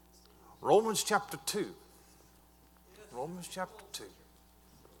Romans chapter 2. Romans chapter 2.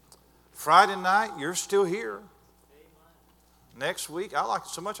 Friday night, you're still here. Next week, I like it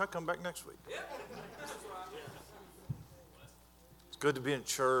so much I come back next week. It's good to be in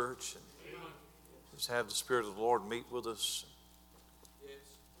church and just have the Spirit of the Lord meet with us.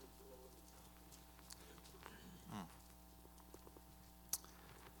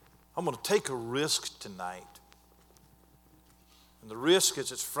 I'm going to take a risk tonight. And the risk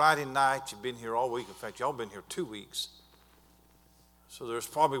is it's Friday night. You've been here all week. In fact, y'all been here 2 weeks. So there's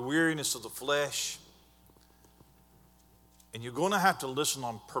probably weariness of the flesh. And you're going to have to listen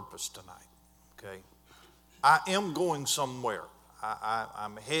on purpose tonight, okay? I am going somewhere.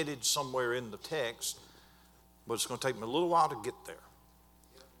 I'm headed somewhere in the text, but it's going to take me a little while to get there.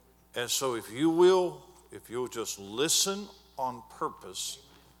 And so if you'll just listen on purpose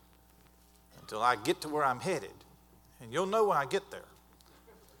until I get to where I'm headed, and you'll know when I get there.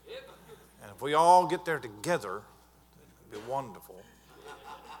 And if we all get there together, it'd be wonderful.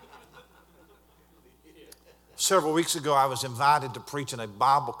 Several weeks ago, I was invited to preach in a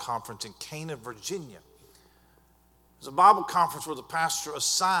Bible conference in Cana, Virginia. It was a Bible conference where the pastor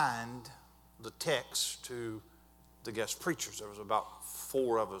assigned the text to the guest preachers. There was about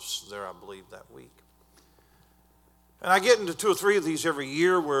 4 of us there, I believe, that week. And I get into 2 or 3 of these every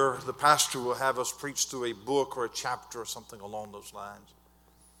year where the pastor will have us preach through a book or a chapter or something along those lines.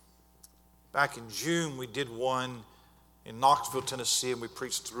 Back in June, we did one in Knoxville, Tennessee, and we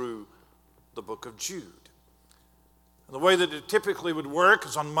preached through the book of Jude. And the way that it typically would work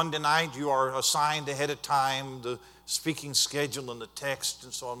is on Monday night, you are assigned ahead of time the speaking schedule and the text.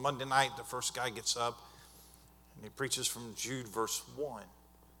 And so on Monday night, the first guy gets up and he preaches from Jude verse 1.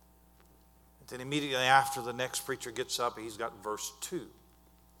 Then immediately after, the next preacher gets up, he's got verse 2.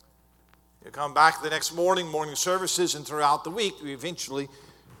 You come back the next morning services, and throughout the week, we eventually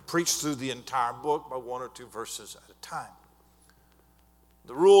preach through the entire book by 1 or 2 verses at a time.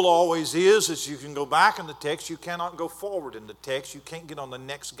 The rule always is you can go back in the text, you cannot go forward in the text, you can't get on the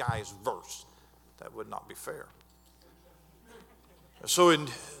next guy's verse. That would not be fair. So in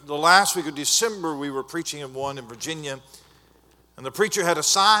the last week of December, we were preaching in one in Virginia, and the preacher had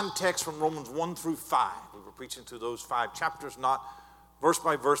assigned text from Romans 1 through 5. We were preaching through those 5 chapters, not verse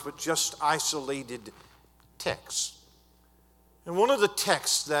by verse, but just isolated texts. And one of the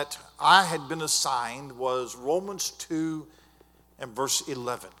texts that I had been assigned was Romans 2 and verse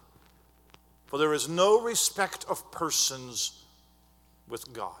 11. For there is no respect of persons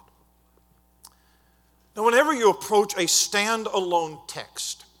with God. Now, whenever you approach a standalone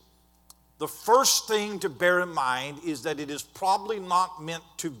text, the first thing to bear in mind is that it is probably not meant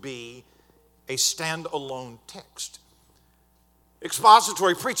to be a standalone text.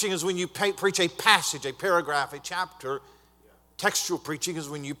 Expository preaching is when you preach a passage, a paragraph, a chapter. Textual preaching is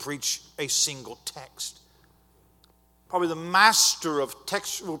when you preach a single text. Probably the master of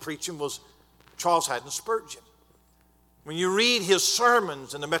textual preaching was Charles Haddon Spurgeon. When you read his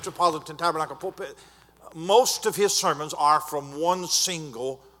sermons in the Metropolitan Tabernacle pulpit, most of his sermons are from one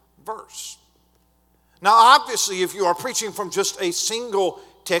single verse. Now, obviously, if you are preaching from just a single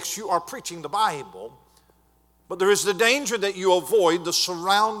text, you are preaching the Bible. But there is the danger that you avoid the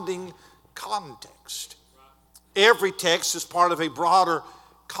surrounding context. Every text is part of a broader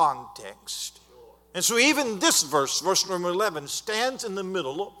context. And so even this verse number 11, stands in the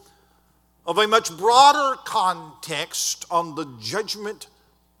middle of a much broader context on the judgment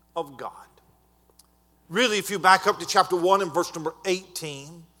of God. Really, if you back up to chapter 1 and verse number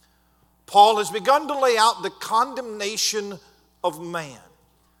 18, Paul has begun to lay out the condemnation of man.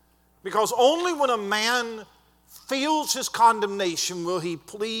 Because only when a man feels his condemnation will he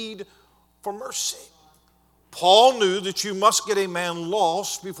plead for mercy. Paul knew that you must get a man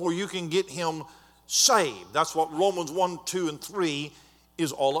lost before you can get him saved. That's what Romans 1, 2, and 3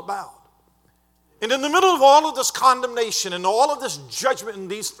 is all about. And in the middle of all of this condemnation and all of this judgment in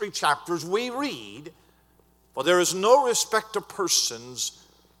these 3 chapters, we read, for there is no respect of persons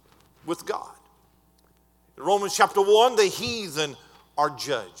with God. In Romans chapter 1, the heathen are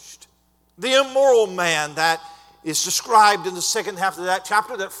judged. The immoral man that is described in the second half of that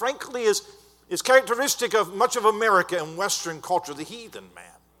chapter, that frankly is characteristic of much of America and Western culture, the heathen man.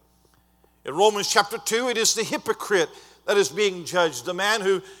 In Romans chapter 2, it is the hypocrite that is being judged, the man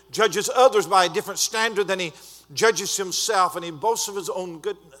who judges others by a different standard than he judges himself, and he boasts of his own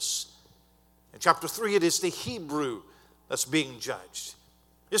goodness. In chapter 3, it is the Hebrew that's being judged.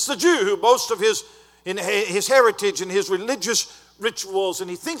 It's the Jew who boasts of his heritage and his religious rituals, and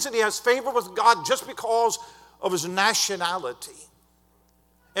he thinks that he has favor with God just because of his nationality.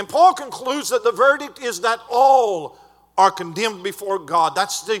 And Paul concludes that the verdict is that all are condemned before God.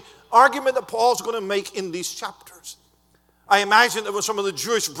 That's the argument that Paul's going to make in these chapters. I imagine that when some of the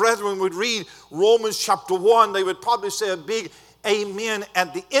Jewish brethren would read Romans chapter 1, they would probably say a big amen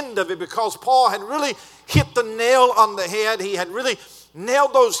at the end of it, because Paul had really hit the nail on the head. He had really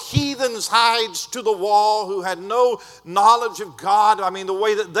nailed those heathens' hides to the wall who had no knowledge of God. I mean, the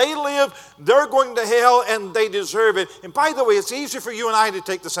way that they live, they're going to hell and they deserve it. And by the way, it's easy for you and I to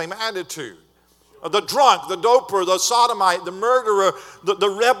take the same attitude. The drunk, the doper, the sodomite, the murderer, the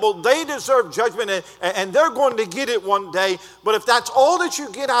rebel, they deserve judgment, and they're going to get it one day. But if that's all that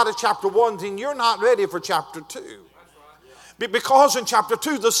you get out of chapter 1, then you're not ready for chapter 2. Because in chapter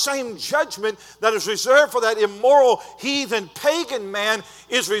 2, the same judgment that is reserved for that immoral, heathen, pagan man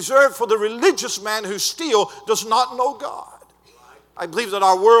is reserved for the religious man who still does not know God. I believe that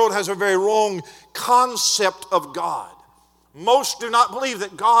our world has a very wrong concept of God. Most do not believe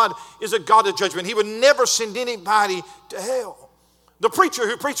that God is a God of judgment. He would never send anybody to hell. The preacher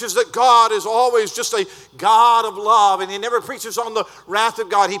who preaches that God is always just a God of love and he never preaches on the wrath of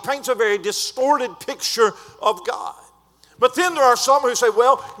God, he paints a very distorted picture of God. But then there are some who say,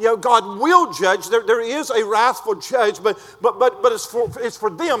 well, God will judge. There is a wrathful judge, but it's for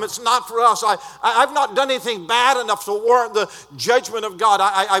them. It's not for us. I've not done anything bad enough to warrant the judgment of God.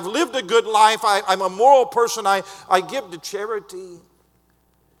 I've lived a good life. I'm a moral person. I give to charity.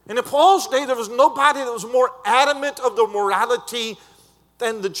 And in Paul's day, there was nobody that was more adamant of the morality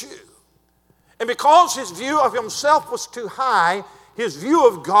than the Jew. And because his view of himself was too high, his view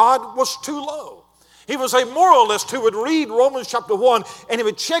of God was too low. He was a moralist who would read Romans chapter 1 and he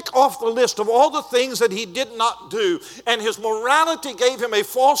would check off the list of all the things that he did not do. And his morality gave him a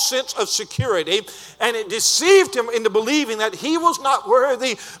false sense of security, and it deceived him into believing that he was not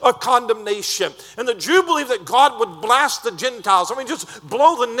worthy of condemnation. And the Jew believed that God would blast the Gentiles. I mean, just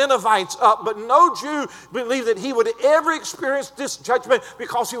blow the Ninevites up. But no Jew believed that he would ever experience this judgment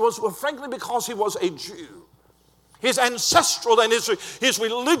because he was a Jew. His ancestral and his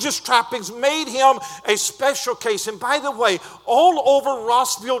religious trappings made him a special case. And by the way, all over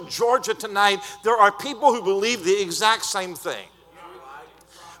Rossville, Georgia tonight, there are people who believe the exact same thing.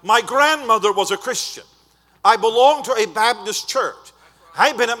 My grandmother was a Christian. I belonged to a Baptist church.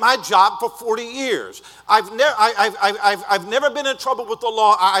 I've been at my job for 40 years. I've never been in trouble with the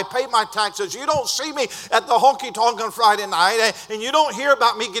law. I pay my taxes. You don't see me at the honky-tonk on Friday night, and you don't hear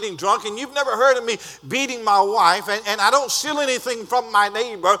about me getting drunk, and you've never heard of me beating my wife, and I don't steal anything from my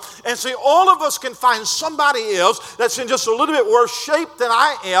neighbor. And see, all of us can find somebody else that's in just a little bit worse shape than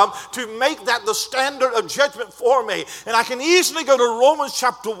I am to make that the standard of judgment for me. And I can easily go to Romans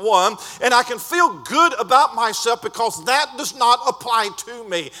chapter 1, and I can feel good about myself because that does not apply to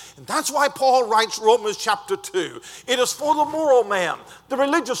me. And that's why Paul writes Romans chapter 2. It is for the moral man, the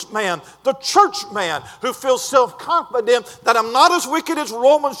religious man, the church man who feels self-confident that I'm not as wicked as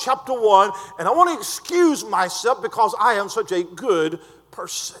Romans chapter 1, and I want to excuse myself because I am such a good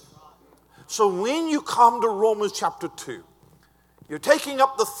person. So when you come to Romans chapter 2, you're taking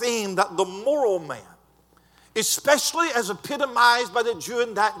up the theme that the moral man, especially as epitomized by the Jew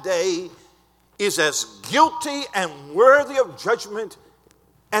in that day, is as guilty and worthy of judgment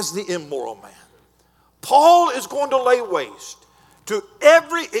as the immoral man. Paul is going to lay waste to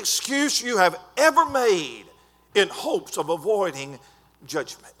every excuse you have ever made in hopes of avoiding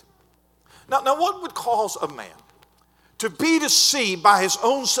judgment. Now, what would cause a man to be deceived by his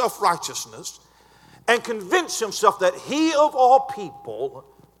own self-righteousness and convince himself that he of all people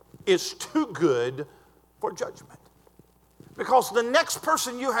is too good for judgment? Because the next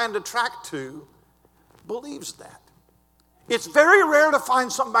person you hand a tract to believes that. It's very rare to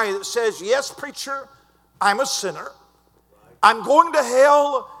find somebody that says, yes, preacher, I'm a sinner. I'm going to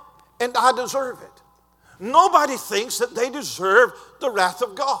hell and I deserve it. Nobody thinks that they deserve the wrath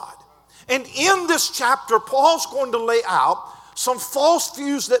of God. And in this chapter, Paul's going to lay out some false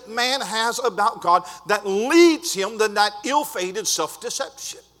views that man has about God that leads him to that ill-fated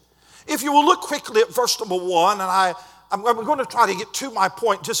self-deception. If you will look quickly at verse number 1, and I'm going to try to get to my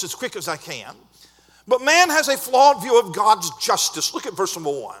point just as quick as I can. But man has a flawed view of God's justice. Look at verse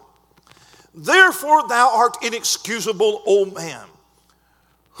number 1. Therefore thou art inexcusable, O man,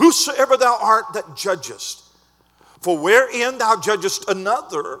 whosoever thou art that judgest. For wherein thou judgest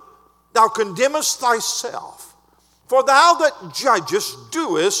another, thou condemnest thyself. For thou that judgest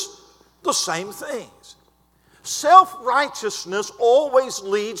doest the same things. Self-righteousness always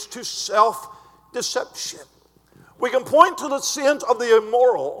leads to self-deception. We can point to the sins of the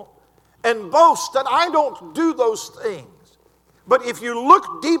immoral and boast that I don't do those things. But if you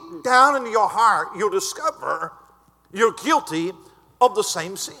look deep down into your heart, you'll discover you're guilty of the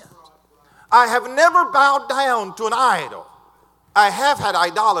same sins. I have never bowed down to an idol. I have had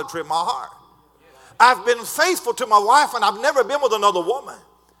idolatry in my heart. I've been faithful to my wife, and I've never been with another woman.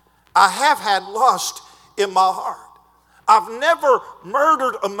 I have had lust in my heart. I've never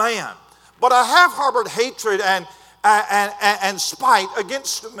murdered a man, but I have harbored hatred and spite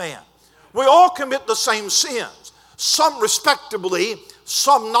against a man. We all commit the same sins, some respectably,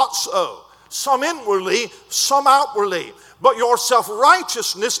 some not so, some inwardly, some outwardly. But your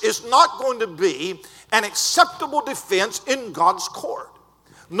self-righteousness is not going to be an acceptable defense in God's court.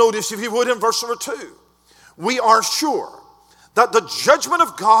 Notice, if you would, in verse number 2, we are sure that the judgment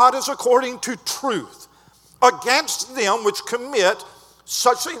of God is according to truth against them which commit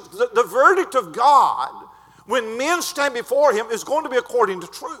such things. The verdict of God, when men stand before him, is going to be according to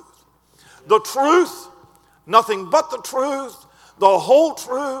truth. The truth, nothing but the truth, the whole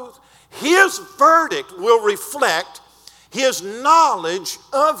truth. His verdict will reflect his knowledge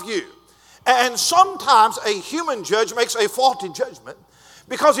of you. And sometimes a human judge makes a faulty judgment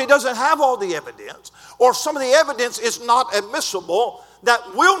because he doesn't have all the evidence, or some of the evidence is not admissible. That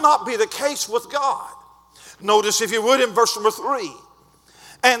will not be the case with God. Notice, if you would, in verse number 3,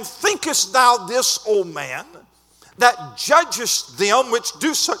 and thinkest thou this, O man, that judgest them which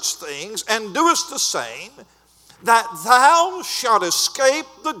do such things, and doest the same, that thou shalt escape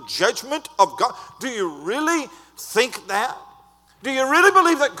the judgment of God? Do you really think that? Do you really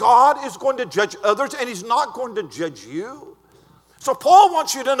believe that God is going to judge others and he's not going to judge you? So Paul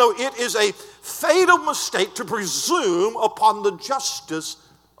wants you to know it is a fatal mistake to presume upon the justice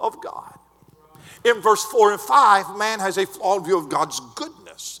of God. In verse 4 and 5, man has a flawed view of God's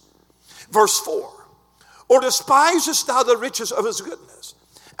goodness. Verse 4, or despisest thou the riches of his goodness,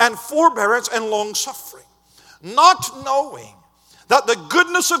 and forbearance and long suffering, not knowing that the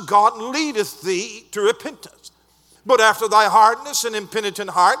goodness of God leadeth thee to repentance? But after thy hardness and impenitent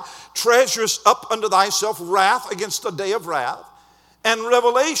heart treasurest up unto thyself wrath against the day of wrath, and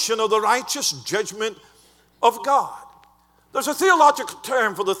revelation of the righteous judgment of God. There's a theological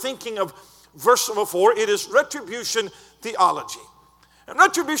term for the thinking of verse number 4. It is retribution theology. And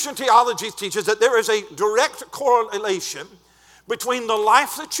retribution theology teaches that there is a direct correlation between the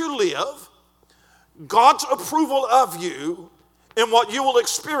life that you live, God's approval of you, and what you will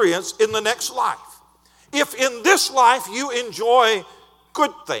experience in the next life. If in this life you enjoy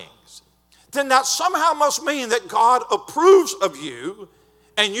good things, then that somehow must mean that God approves of you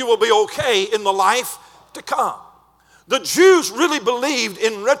and you will be okay in the life to come. The Jews really believed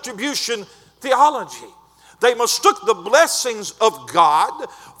in retribution theology. They mistook the blessings of God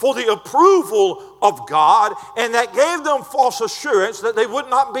for the approval of God, and that gave them false assurance that they would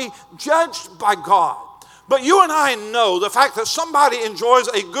not be judged by God. But you and I know the fact that somebody enjoys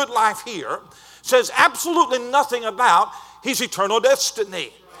a good life here says absolutely nothing about his eternal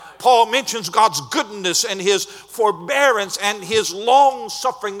destiny. Paul mentions God's goodness and his forbearance and his long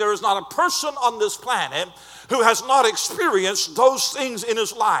suffering. There is not a person on this planet who has not experienced those things in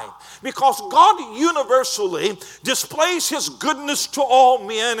his life, because God universally displays his goodness to all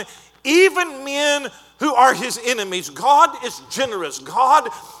men, even men who are his enemies. God is generous. God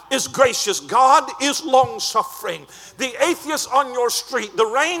is gracious. God is long-suffering. The atheist on your street, the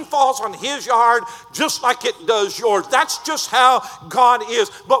rain falls on his yard just like it does yours. That's just how God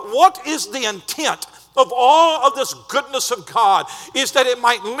is. But what is the intent of all of this goodness of God? Is that it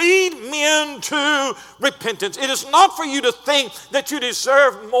might lead men to repentance. It is not for you to think that you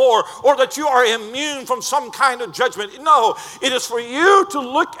deserve more or that you are immune from some kind of judgment. No, it is for you to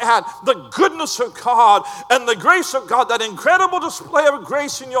look at the goodness of God and the grace of God, that incredible display of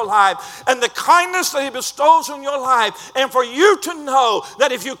grace in your life and the kindness that he bestows in your life, and for you to know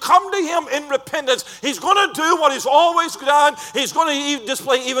that if you come to him in repentance, he's going to do what he's always done. He's going to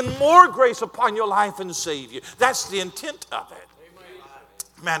display even more grace upon your life and save you. That's the intent of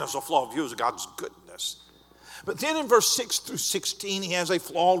it. Man has a flawed view of God's goodness. But then in verse 6 through 16, he has a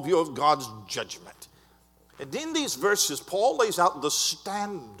flawed view of God's judgment. And in these verses, Paul lays out the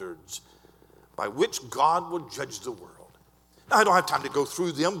standards by which God will judge the world. Now, I don't have time to go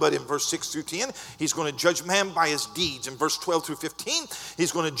through them, but in verse 6 through 10, he's going to judge man by his deeds. In verse 12 through 15,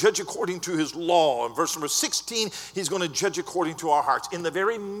 he's going to judge according to his law. In verse number 16, he's going to judge according to our hearts. In the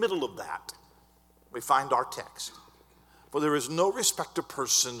very middle of that, we find our text. For there is no respect of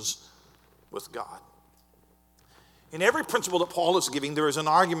persons with God. In every principle that Paul is giving, there is an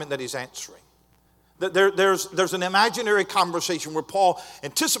argument that he's answering. There's an imaginary conversation where Paul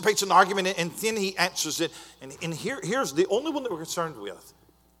anticipates an argument and then he answers it. And here's the only one that we're concerned with.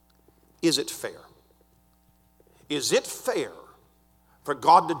 Is it fair? Is it fair for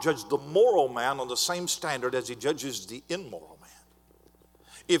God to judge the moral man on the same standard as he judges the immoral man?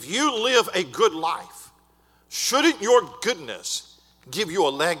 if you live a good life, shouldn't your goodness give you a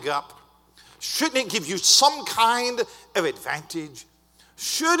leg up? Shouldn't it give you some kind of advantage?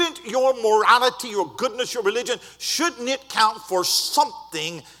 Shouldn't your morality, your goodness, your religion, shouldn't it count for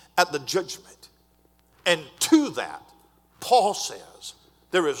something at the judgment? And to that, Paul says,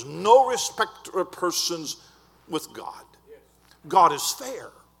 there is no respecter of persons with God. God is fair.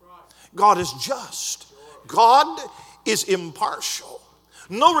 God is just. God is impartial.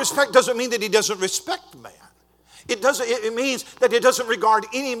 No respect doesn't mean that he doesn't respect man. It means that he doesn't regard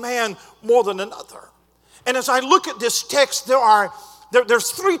any man more than another. And as I look at this text,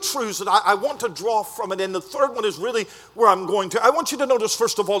 there's three truths that I want to draw from it, and the third one is really where I'm going to. I want you to notice,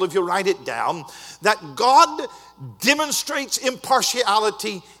 first of all, if you write it down, that God demonstrates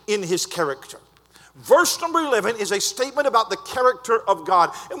impartiality in his character. Verse number 11 is a statement about the character of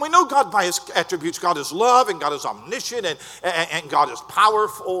God. And we know God by his attributes. God is love, and God is omniscient, and God is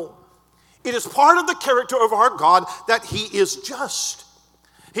powerful. It is part of the character of our God that he is just.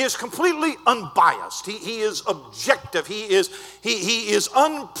 He is completely unbiased. He is objective. He is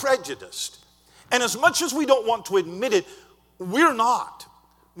unprejudiced. And as much as we don't want to admit it, we're not.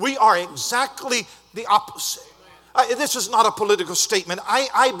 We are exactly the opposite. This is not a political statement.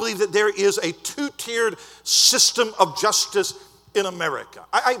 I believe that there is a two-tiered system of justice in America.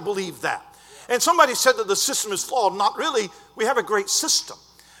 I believe that. And somebody said that the system is flawed. Not really. We have a great system.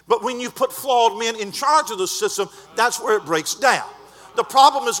 But when you put flawed men in charge of the system, that's where it breaks down. The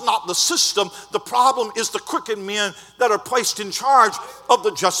problem is not the system. The problem is the crooked men that are placed in charge of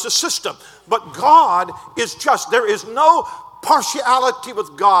the justice system. But God is just. There is no partiality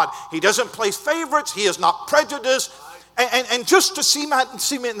with God. He doesn't place favorites. He is not prejudiced. And just to see that,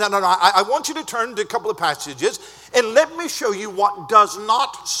 I want you to turn to a couple of passages and let me show you what does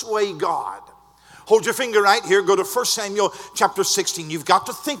not sway God. Hold your finger right here. Go to 1 Samuel chapter 16. You've got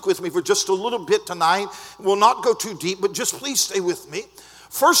to think with me for just a little bit tonight. We'll not go too deep, but just please stay with me.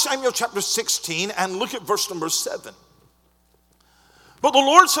 1 Samuel chapter 16 and look at verse number 7. But the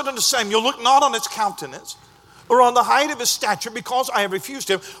Lord said unto Samuel, look not on his countenance or on the height of his stature, because I have refused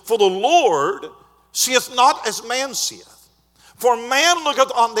him. For the Lord seeth not as man seeth. For man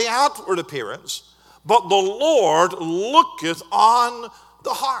looketh on the outward appearance, but the Lord looketh on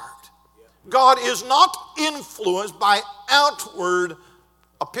the heart. God is not influenced by outward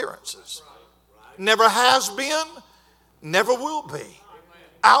appearances. Never has been, never will be.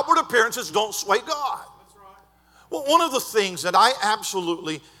 Outward appearances don't sway God. Well, one of the things that I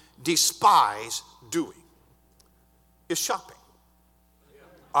absolutely despise doing is shopping.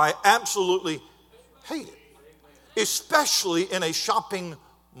 I absolutely hate it, especially in a shopping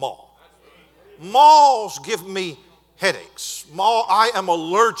mall. Malls give me headaches. I am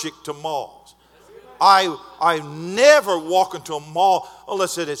allergic to malls. I never walk into a mall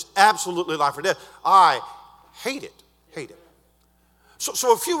unless it is absolutely life or death. I hate it.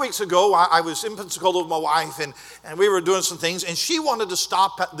 So a few weeks ago, I was in Pensacola with my wife, and we were doing some things, and she wanted to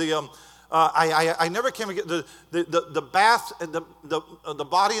stop at the I never can forget the bath, the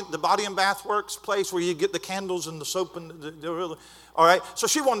body and bath works place where you get the candles and the soap and all right. So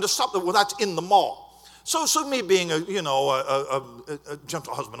she wanted to stop there. Well, that's in the mall. So me being a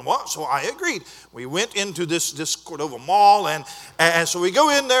gentle husband, so I agreed. We went into this Cordova Mall, and so we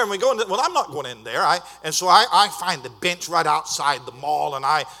go in there, and we go in. Well, I'm not going in there. So I find the bench right outside the mall, and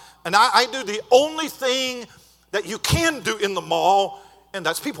I do the only thing that you can do in the mall, and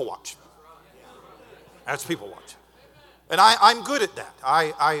that's people watch. That's people watch. And I'm good at that.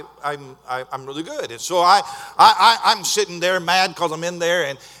 I'm really good. And so I'm sitting there mad because I'm in there,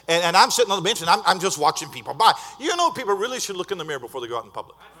 and I'm sitting on the bench, and I'm just watching people by. You know, people really should look in the mirror before they go out in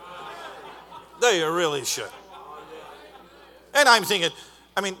public. They really should. And I'm thinking,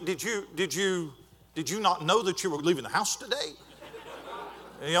 I mean, did you not know that you were leaving the house today?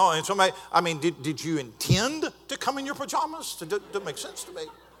 You know, and somebody, I mean, did you intend to come in your pajamas? It doesn't make sense to me.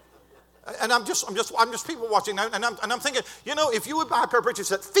 And I'm just people watching, and I'm thinking, you know, if you would buy a pair of breeches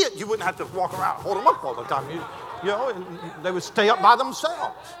that fit, you wouldn't have to walk around and hold them up all the time. You know, and they would stay up by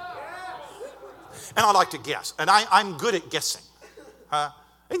themselves. And I like to guess, and I'm good at guessing.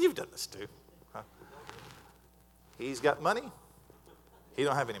 And you've done this too. He's got money. He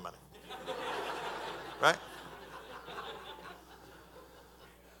don't have any money. Right?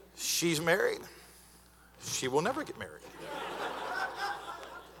 She's married. She will never get married.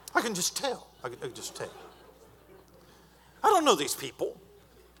 I can just tell. I can just tell. I don't know these people,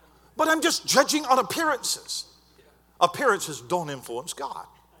 but I'm just judging on appearances. Appearances don't influence God.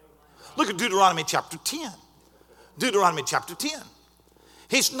 Look at Deuteronomy chapter 10. Deuteronomy chapter 10.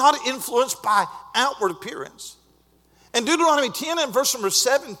 He's not influenced by outward appearance. In Deuteronomy 10 and verse number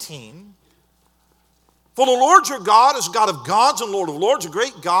 17, for the Lord your God is God of gods and Lord of lords, a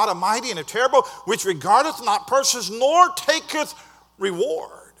great God, a mighty and a terrible, which regardeth not persons, nor taketh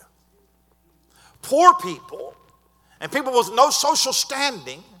reward. Poor people and people with no social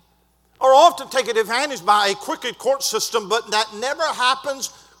standing are often taken advantage by a crooked court system, but that never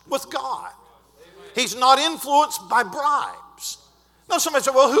happens with God. He's not influenced by bribes. Now somebody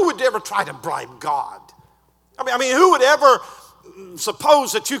said, well, who would ever try to bribe God? I mean, who would ever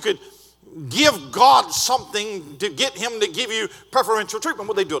suppose that you could give God something to get him to give you preferential treatment?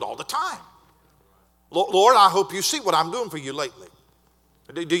 Well, they do it all the time. Lord, I hope you see what I'm doing for you lately.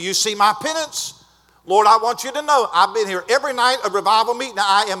 Do you see my penance? Lord, I want you to know I've been here every night of revival meeting. Now,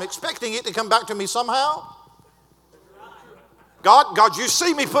 I am expecting it to come back to me somehow. God, you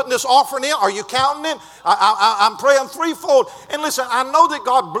see me putting this offering in? Are you counting it? I'm praying threefold. And listen, I know that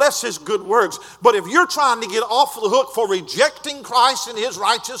God blesses good works, but if you're trying to get off the hook for rejecting Christ and his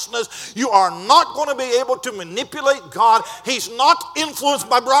righteousness, you are not going to be able to manipulate God. He's not influenced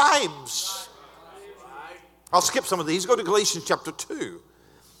by bribes. I'll skip some of these. Go to Galatians chapter 2.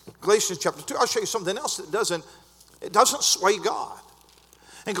 Galatians chapter 2. I'll show you something else that doesn't sway God.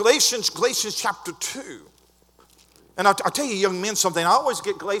 In Galatians chapter 2. And I'll tell you, young men, something. I always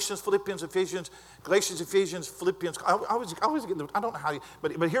get Galatians, Philippians, Ephesians, Philippians. I always get them. I don't know how you,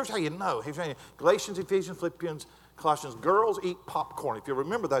 but here's how you know. Galatians, Ephesians, Philippians, Colossians. Girls eat popcorn. If you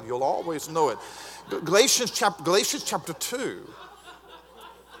remember that, you'll always know it. Galatians chapter 2.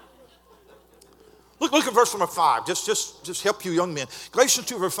 Look at verse number 5. Just help you young men. Galatians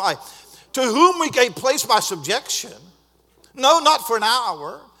 2, verse 5. To whom we gave place by subjection, no, not for an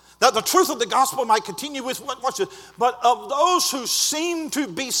hour, that the truth of the gospel might continue with, watch this, but of those who seem to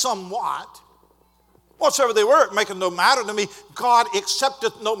be somewhat, whatsoever they were, it maketh no matter to me, God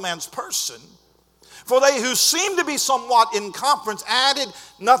accepteth no man's person. For they who seem to be somewhat in conference added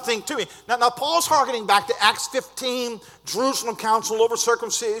nothing to me. Now Paul's hearkening back to Acts 15, Jerusalem council over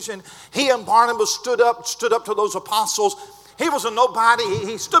circumcision. He and Barnabas stood up to those apostles. He was a nobody.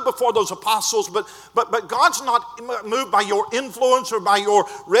 He stood before those apostles, but God's not moved by your influence or by your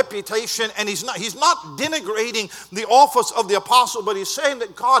reputation, and he's not denigrating the office of the apostle, but he's saying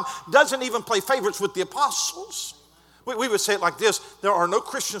that God doesn't even play favorites with the apostles. We would say it like this: there are no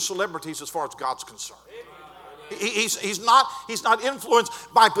Christian celebrities as far as God's concerned. He's not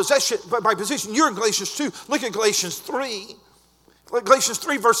influenced by possession. By position. You're in Galatians 2. Look at Galatians 3. Galatians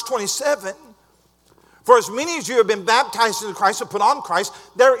 3, verse 27. For as many as you have been baptized into Christ and put on Christ,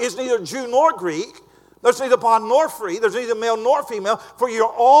 there is neither Jew nor Greek, there's neither bond nor free, there's neither male nor female, for you're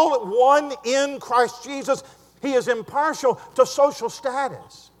all one in Christ Jesus. He is impartial to social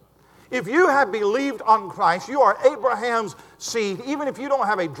status. If you have believed on Christ, you are Abraham's seed, even if you don't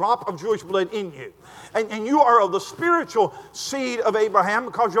have a drop of Jewish blood in you. And you are of the spiritual seed of Abraham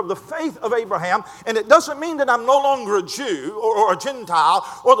because you're of the faith of Abraham. And it doesn't mean that I'm no longer a Jew or a Gentile,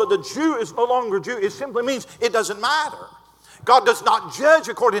 or that the Jew is no longer a Jew. It simply means it doesn't matter. God does not judge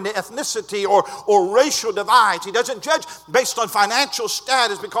according to ethnicity or racial divides. He doesn't judge based on financial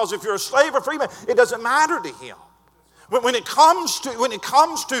status, because if you're a slave or free man, it doesn't matter to him. When it comes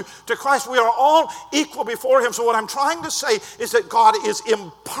to Christ, we are all equal before him. So what I'm trying to say is that God is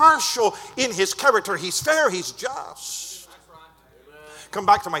impartial in his character. He's fair, he's just. Come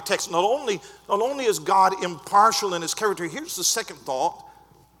back to my text. Not only is God impartial in his character, here's the second thought.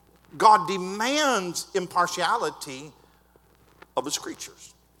 God demands impartiality of his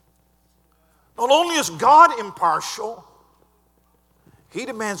creatures. Not only is God impartial, he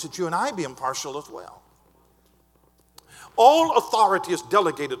demands that you and I be impartial as well. All authority is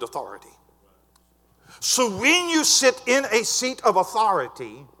delegated authority. So when you sit in a seat of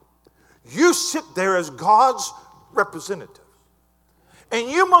authority, you sit there as God's representative. And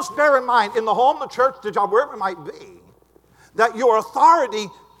you must bear in mind, in the home, the church, the job, wherever it might be, that your authority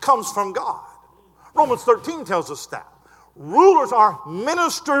comes from God. Romans 13 tells us that. Rulers are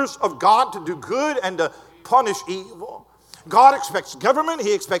ministers of God to do good and to punish evil. God expects government.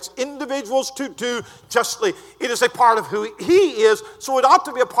 He expects individuals to do justly. It is a part of who he is, so it ought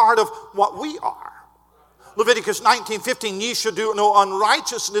to be a part of what we are. Leviticus 19:15, ye shall do no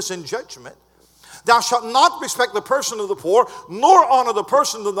unrighteousness in judgment. Thou shalt not respect the person of the poor, nor honor the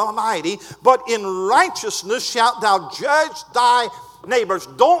person of the mighty, but in righteousness shalt thou judge thy neighbors.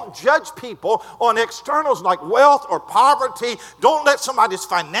 Don't judge people on externals like wealth or poverty. Don't let somebody's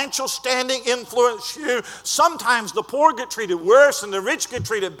financial standing influence you. Sometimes the poor get treated worse and the rich get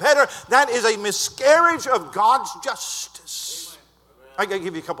treated better. That is a miscarriage of God's justice. I got to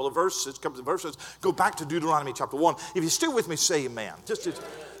give you a couple of verses. Go back to Deuteronomy chapter 1. If you're still with me, say amen. Just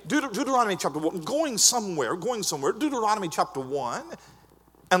Deuteronomy chapter 1, going somewhere, Deuteronomy chapter 1,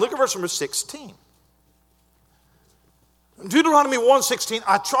 and look at verse number 16. Deuteronomy 1:16,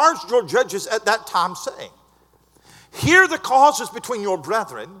 I charged your judges at that time, saying, hear the causes between your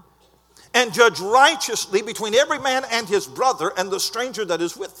brethren, and judge righteously between every man and his brother and the stranger that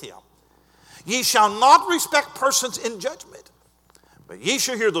is with him. Ye shall not respect persons in judgment, but ye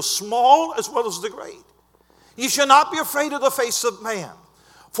shall hear the small as well as the great. Ye shall not be afraid of the face of man,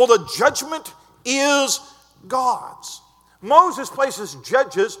 for the judgment is God's. Moses places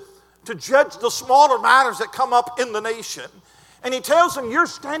judges to judge the smaller matters that come up in the nation. And he tells them, you're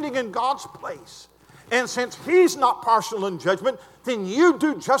standing in God's place. And since he's not partial in judgment, then you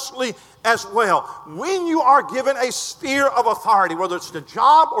do justly as well. When you are given a sphere of authority, whether it's the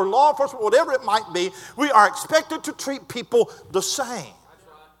job or law enforcement, whatever it might be, we are expected to treat people the same.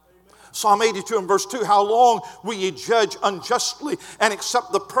 Psalm 82 and verse 2, how long will ye judge unjustly and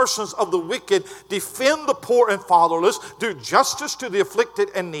accept the persons of the wicked? Defend the poor and fatherless, do justice to the afflicted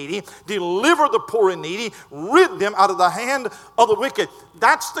and needy, deliver the poor and needy, rid them out of the hand of the wicked.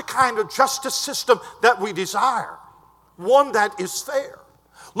 That's the kind of justice system that we desire, one that is fair.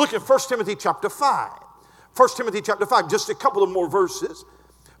 Look at 1 Timothy chapter 5. 1 Timothy chapter 5, just a couple of more verses.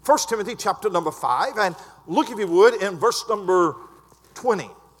 1 Timothy chapter number 5, and look if you would in verse number 20.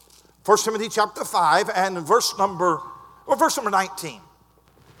 1 Timothy chapter 5 and verse number 19.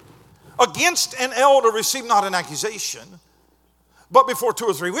 Against an elder receive not an accusation, but before 2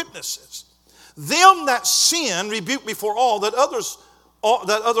 or 3 witnesses. Them that sin rebuke before all, that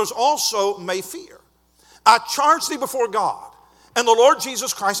others also may fear. I charge thee before God and the Lord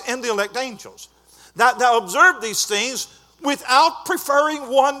Jesus Christ and the elect angels, that thou observe these things without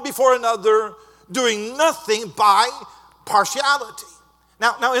preferring one before another, doing nothing by partiality.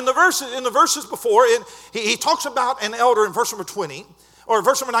 Now in the verses before, he talks about an elder in verse number 20, or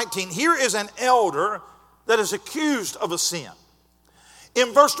verse number 19. Here is an elder that is accused of a sin.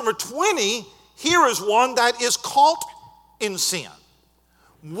 In verse number 20, here is one that is caught in sin.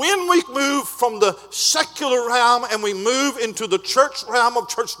 When we move from the secular realm and we move into the church realm of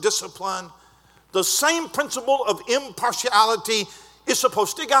church discipline, the same principle of impartiality is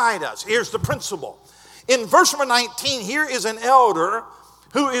supposed to guide us. Here's the principle. In verse number 19, here is an elder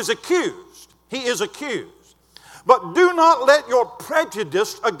who is accused. He is accused. But do not let your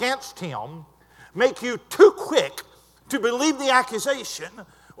prejudice against him make you too quick to believe the accusation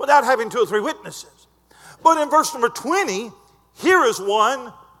without having 2 or 3 witnesses. But in verse number 20, here is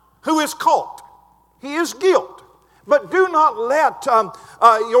one who is caught. He is guilt. But do not let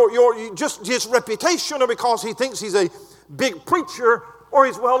just his reputation, or because he thinks he's a big preacher or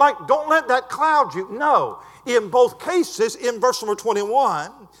he's well-liked, don't let that cloud you. No. In both cases, in verse number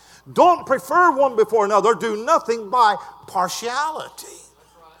 21, don't prefer one before another. Do nothing by partiality.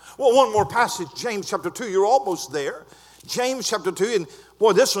 Well, one more passage, James chapter 2. You're almost there. James chapter 2, and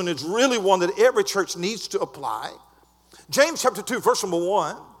boy, this one is really one that every church needs to apply. James chapter 2, verse number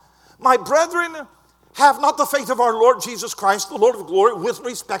 1. My brethren, have not the faith of our Lord Jesus Christ, the Lord of glory, with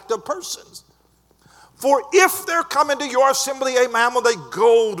respect of persons. For if there come into your assembly a man with a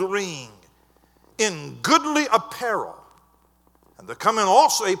gold ring, in goodly apparel, and there come in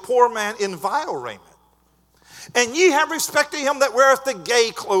also a poor man in vile raiment, and ye have respect to him that weareth the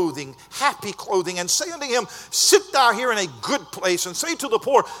gay clothing, happy clothing, and say unto him, sit thou here in a good place, and say to the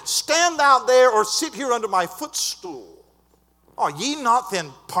poor, stand thou there, or sit here under my footstool. Are ye not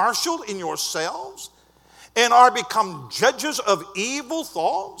then partial in yourselves, and are become judges of evil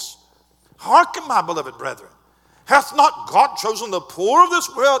thoughts? Hearken, my beloved brethren, hath not God chosen the poor of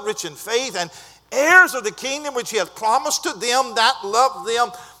this world rich in faith, and heirs of the kingdom which he hath promised to them that love them?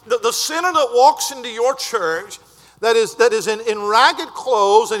 The sinner that walks into your church that is in ragged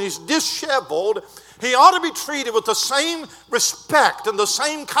clothes and he's disheveled, he ought to be treated with the same respect and the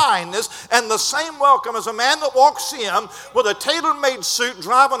same kindness and the same welcome as a man that walks in with a tailor-made suit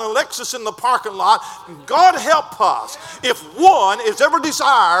driving a Lexus in the parking lot. God help us if one is ever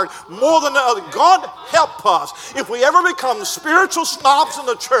desired more than the other. God help us if we ever become spiritual snobs in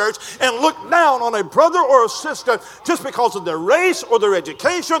the church and look down on a brother or a sister just because of their race or their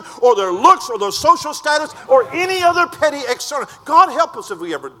education or their looks or their social status or any other petty external. God help us if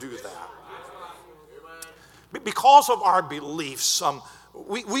we ever do that. Because of our beliefs,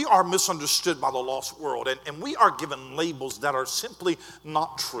 we are misunderstood by the lost world, and we are given labels that are simply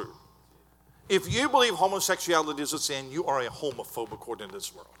not true. If you believe homosexuality is a sin, you are a homophobe according to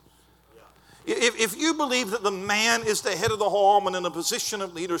this world. If you believe that the man is the head of the home and in a position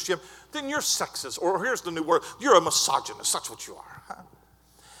of leadership, then you're sexist, or here's the new word, you're a misogynist. That's what you are.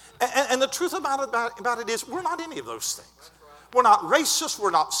 Huh? And the truth about it is we're not any of those things. We're not racist.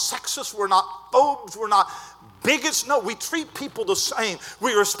 We're not sexist. We're not phobes. We're not bigots. No, we treat people the same.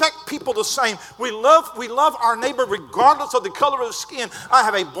 We respect people the same. We love our neighbor regardless of the color of his skin. I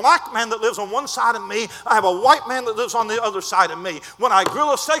have a black man that lives on one side of me. I have a white man that lives on the other side of me. When I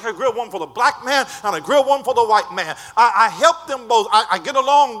grill a steak, I grill one for the black man and I grill one for the white man. I help them both. I get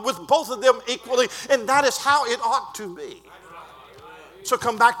along with both of them equally, and that is how it ought to be. So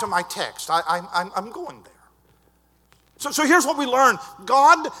come back to my text. I'm going there. So here's what we learn.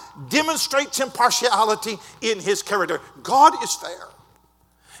 God demonstrates impartiality in his character. God is fair.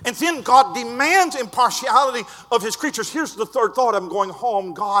 And then God demands impartiality of his creatures. Here's the third thought. I'm going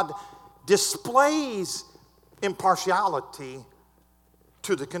home. God displays impartiality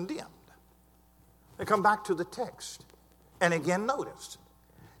to the condemned. I come back to the text. And again, notice,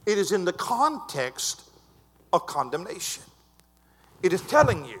 it is in the context of condemnation. It is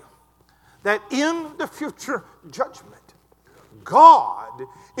telling you that in the future judgment, God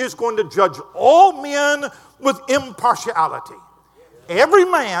is going to judge all men with impartiality. Every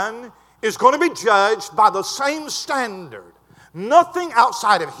man is going to be judged by the same standard. Nothing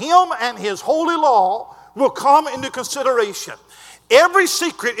outside of him and his holy law will come into consideration. Every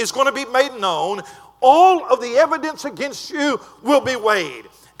secret is going to be made known. All of the evidence against you will be weighed.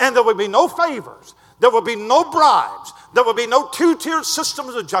 And there will be no favors. There will be no bribes. There will be no two-tiered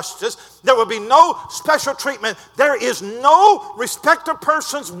systems of justice. There will be no special treatment. There is no respect of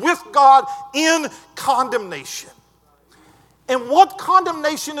persons with God in condemnation. And what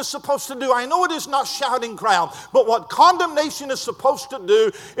condemnation is supposed to do, I know it is not shouting ground, but what condemnation is supposed to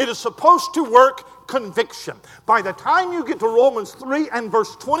do, it is supposed to work conviction. By the time you get to Romans 3 and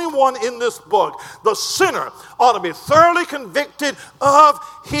verse 21 in this book, the sinner ought to be thoroughly convicted of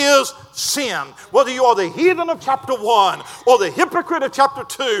his sin. Whether you are the heathen of chapter 1 or the hypocrite of chapter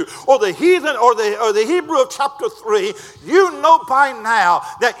 2 or the heathen or the Hebrew of chapter 3, you know by now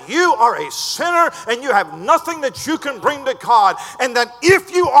that you are a sinner and you have nothing that you can bring to God, and that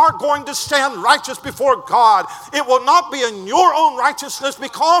if you are going to stand righteous before God, it will not be in your own righteousness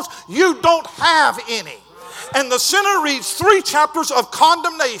because you don't have any. And the sinner reads 3 chapters of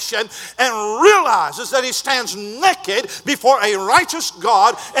condemnation and realizes that he stands naked before a righteous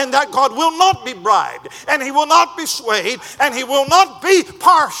God, and that God will not be bribed, and he will not be swayed, and he will not be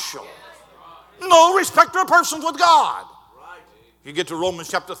partial. No respecter of persons with God. You get to Romans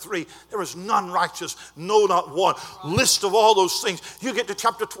chapter 3, there is none righteous, no, not one. List of all those things. You get to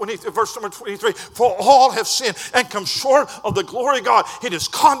chapter 20, verse number 23. For all have sinned and come short of the glory of God. It is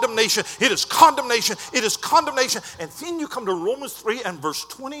condemnation. It is condemnation. It is condemnation. And then you come to Romans 3 and verse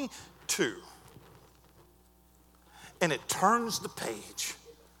 22. And it turns the page.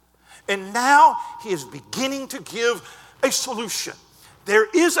 And now he is beginning to give a solution. There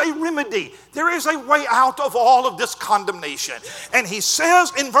is a remedy. There is a way out of all of this condemnation. And he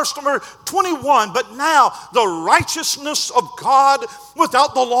says in verse number 21, but now the righteousness of God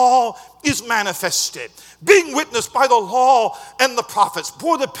without the law is manifested, being witnessed by the law and the prophets.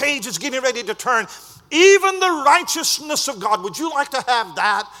 Boy, the page is getting ready to turn. Even the righteousness of God. Would you like to have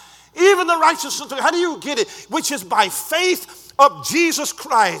that? Even the righteousness of God. How do you get it? Which is by faith of Jesus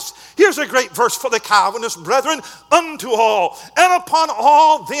Christ. Here's a great verse for the Calvinist brethren. Unto all and upon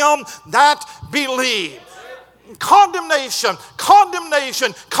all them that believe. Condemnation,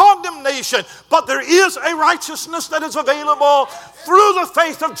 condemnation, condemnation. But there is a righteousness that is available through the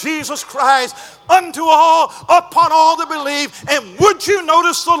faith of Jesus Christ unto all, upon all that believe. And would you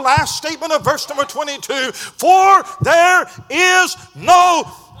notice the last statement of verse number 22? For there is no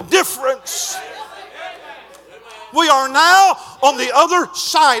difference. We are now on the other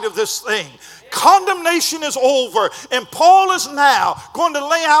side of this thing. Condemnation is over, and Paul is now going to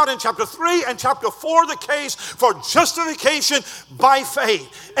lay out in chapter 3 and chapter 4 the case for justification by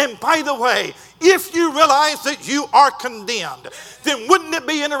faith. And by the way, if you realize that you are condemned, then wouldn't it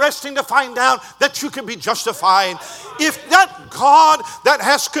be interesting to find out that you can be justified? If that God that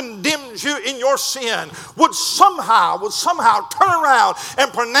has condemned you in your sin would somehow turn around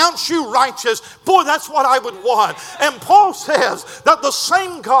and pronounce you righteous, boy, that's what I would want. And Paul says that the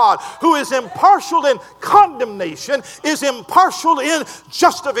same God who is impartial in condemnation is impartial in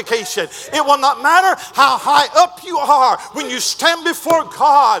justification. It will not matter how high up you are when you stand before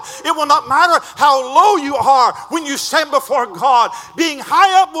God. It will not matter how low you are when you stand before God. Being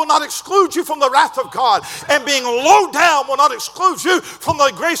high up will not exclude you from the wrath of God, and being low down will not exclude you from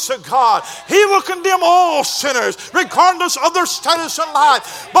the grace of God. He will condemn all sinners regardless of their status in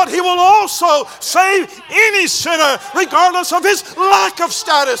life, but he will also save any sinner regardless of his lack of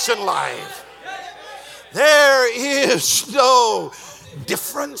status in life. There is no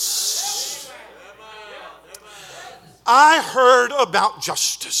difference. I heard about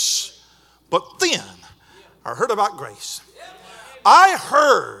justice, but then I heard about grace. I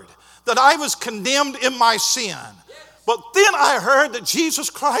heard that I was condemned in my sin, but then I heard that Jesus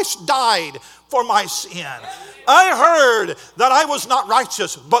Christ died for my sin. I heard that I was not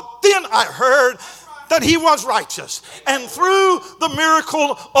righteous, but then I heard that he was righteous. And through the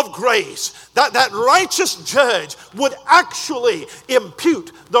miracle of grace, that righteous judge would actually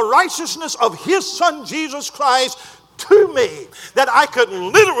impute the righteousness of his son Jesus Christ to me, that I could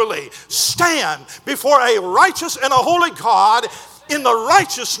literally stand before a righteous and a holy God in the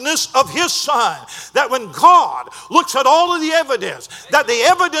righteousness of his son. That when God looks at all of the evidence, that the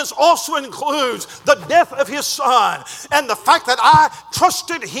evidence also includes the death of his son and the fact that I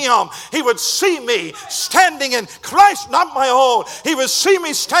trusted him, he would see me standing in Christ, not my own. He would see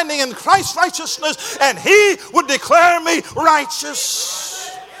me standing in Christ's righteousness, and he would declare me righteous.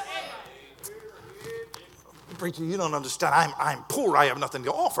 Preacher, you don't understand. I'm poor. I have nothing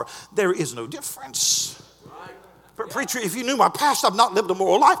to offer. There is no difference. Preacher, if you knew my past, I've not lived a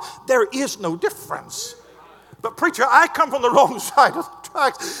moral life. There is no difference. But preacher, I come from the wrong side of the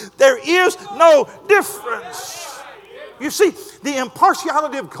tracks. There is no difference. You see, the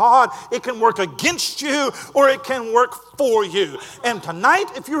impartiality of God, it can work against you or it can work for you. And tonight,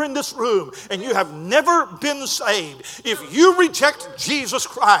 if you're in this room and you have never been saved, if you reject Jesus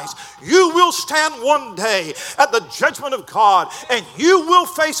Christ, you will stand one day at the judgment of God, and you will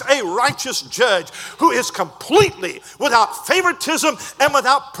face a righteous judge who is completely without favoritism and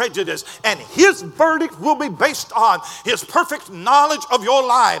without prejudice. And his verdict will be based on his perfect knowledge of your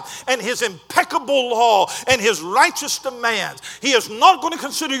life and his impeccable law and his righteous demands. He is not going to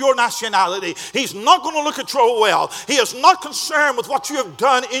consider your nationality. He's not going to look at your wealth. He is not concerned with what you have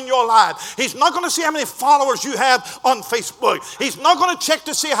done in your life. He's not going to see how many followers you have on Facebook. He's not going to check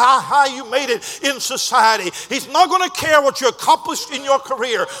to see how high you made it in society. He's not going to care what you accomplished in your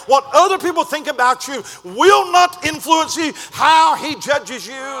career. What other people think about you will not influence you how he judges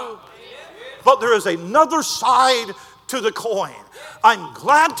you. But there is another side to the coin. I'm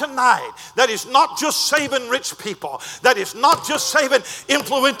glad tonight that he's not just saving rich people, that he's not just saving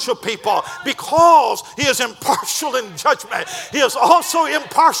influential people, because he is impartial in judgment. He is also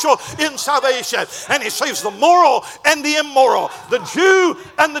impartial in salvation. And he saves the moral and the immoral, the Jew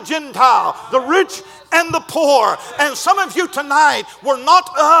and the Gentile, the rich and the poor. And some of you tonight were not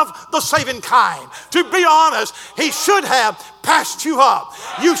of the saving kind. To be honest, he should have passed you up.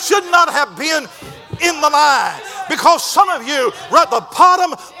 You should not have been in the line, because some of you were at the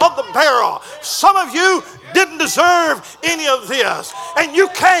bottom of the barrel. Some of you didn't deserve any of this, and you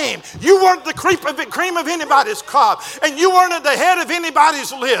came. You weren't the cream of anybody's crop, and you weren't at the head of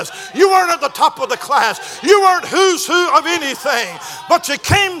anybody's list. You weren't at the top of the class. You weren't who's who of anything, but you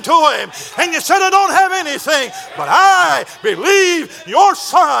came to him and you said, I don't have anything, but I believe your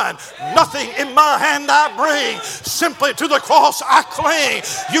son. Nothing in my hand I bring, simply to the cross I cling.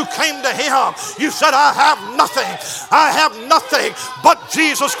 You came to him. You said, I have nothing. I have nothing but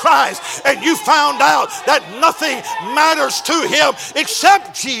Jesus Christ. And you found out that nothing matters to him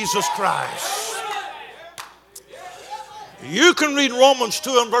except Jesus Christ. You can read Romans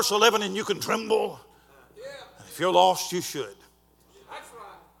 2 and verse 11 and you can tremble. And if you're lost, you should.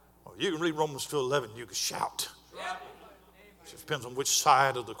 Or you can read Romans 2:11 and you can shout. It depends on which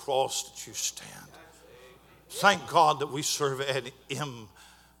side of the cross that you stand. Thank God that we serve an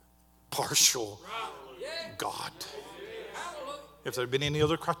impartial God. If there had been any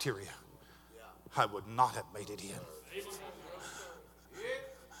other criteria, I would not have made it in.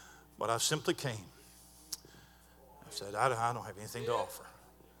 But I simply came. I said, I don't have anything to offer.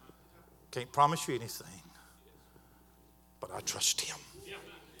 Can't promise you anything, but I trust him.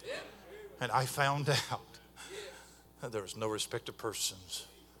 And I found out that there is no respect of persons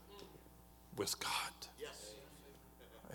with God.